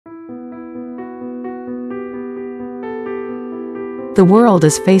The world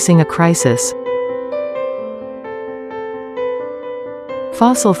is facing a crisis.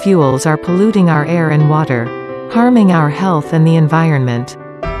 Fossil fuels are polluting our air and water, harming our health and the environment.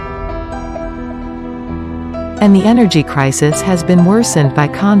 And the energy crisis has been worsened by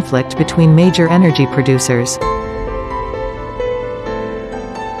conflict between major energy producers.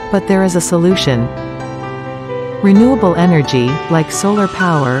 But there is a solution. Renewable energy, like solar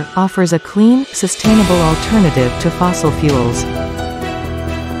power, offers a clean, sustainable alternative to fossil fuels.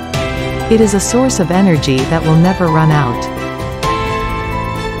 It is a source of energy that will never run out.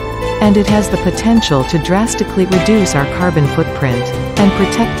 And it has the potential to drastically reduce our carbon footprint and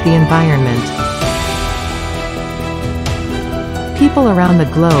protect the environment. People around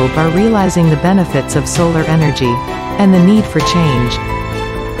the globe are realizing the benefits of solar energy and the need for change.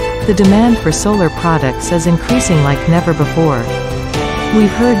 The demand for solar products is increasing like never before.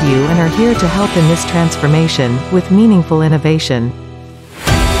 We've heard you and are here to help in this transformation with meaningful innovation.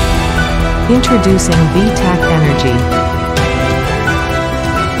 Introducing V-TAC Energy.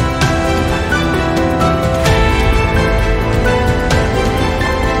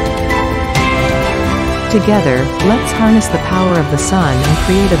 Together, let's harness the power of the sun and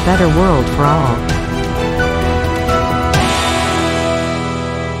create a better world for all.